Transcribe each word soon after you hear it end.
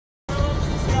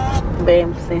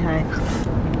Babe, say hi.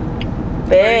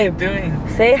 What are you Babe, doing?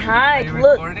 say hi. Are you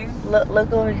Look, recording?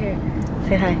 look over here.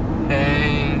 Say hi.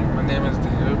 Hey, my name is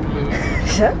David Blue.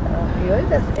 Shut up. You always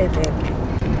have to say babe.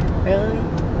 Really?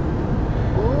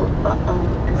 Ooh,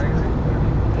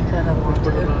 Because I want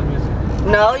Put it to. on music.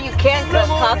 No, you can't. That's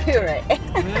copyright.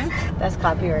 That's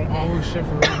copyright. Oh shit,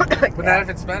 for real. But not if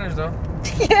it's Spanish though.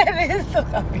 Yeah, it is so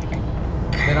copyright.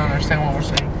 They don't understand what we're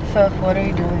saying. So, what are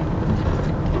you doing?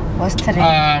 What's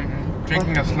today?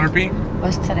 Drinking a Slurpee.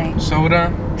 What's today?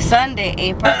 Soda. Sunday,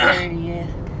 April 30th.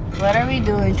 What are we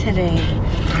doing today?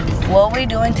 What are we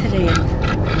doing today? I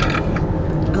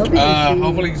hope you can see.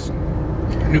 Hopefully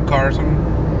new cars and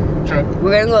truck.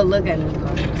 We're gonna go look at new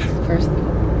cars first.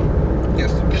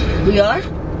 Yes. We are?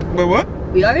 But what?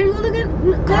 We are gonna go look at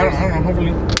new I cars? don't know,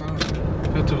 hopefully.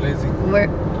 I feel too lazy.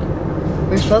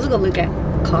 We're supposed to go look at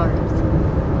cars.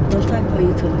 Don't talk about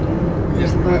you too lazy.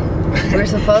 We're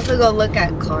supposed to go look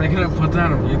at cars. You're gonna put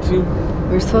that on YouTube?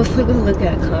 We're supposed to go look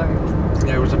at cars.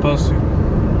 Yeah, we're supposed to.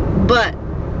 But, I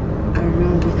don't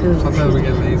know because... Sometimes we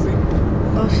get lazy.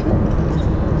 Oh, shit.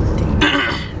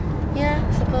 Yeah,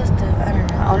 supposed to. I don't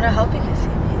know. I hope you can see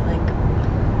me. Like,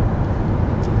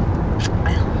 I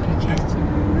hope you can.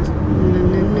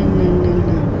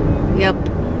 No. Yep.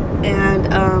 And,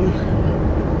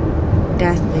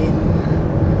 that's it.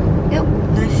 Yep,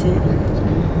 that's it.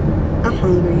 I'm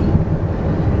hungry.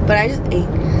 But I just ate.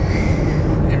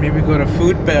 And maybe go to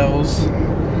Food Bells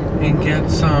and get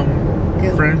some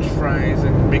French fries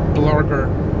and big burger.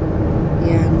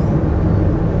 Yeah,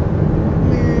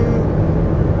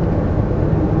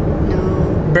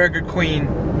 no. Burger Queen. Ew,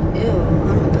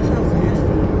 that sounds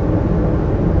nasty.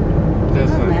 It does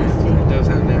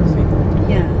sound nasty.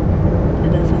 Yeah, it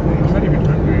does sound I'm nasty. not even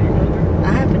hungry. Are you hungry?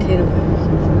 I had potato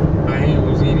chips. I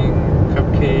was eating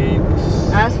cupcakes.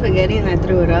 I had spaghetti and I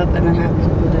threw it up and then I had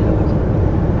potato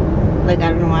chips. Like, I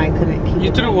don't know why I couldn't keep it.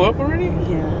 You threw up already?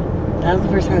 Yeah. That was the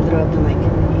first time I threw up in like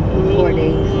 4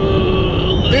 days.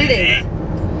 3 days.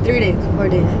 3 days, 4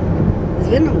 days. It's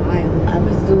been a while. I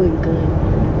was doing good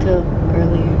till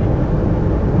earlier.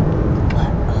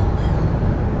 But,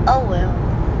 oh well.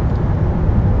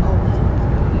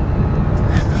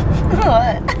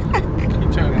 What? You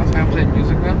trying to play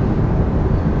music now?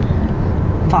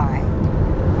 Fine.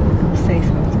 Say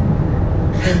something.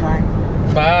 Say bye.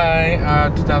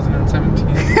 Bye, 2017.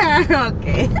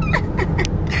 Okay.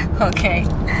 Okay.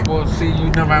 We'll see you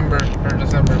November or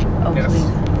December. Oh, yes. please.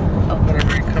 Oh,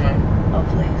 Whatever you come out. oh,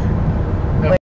 please.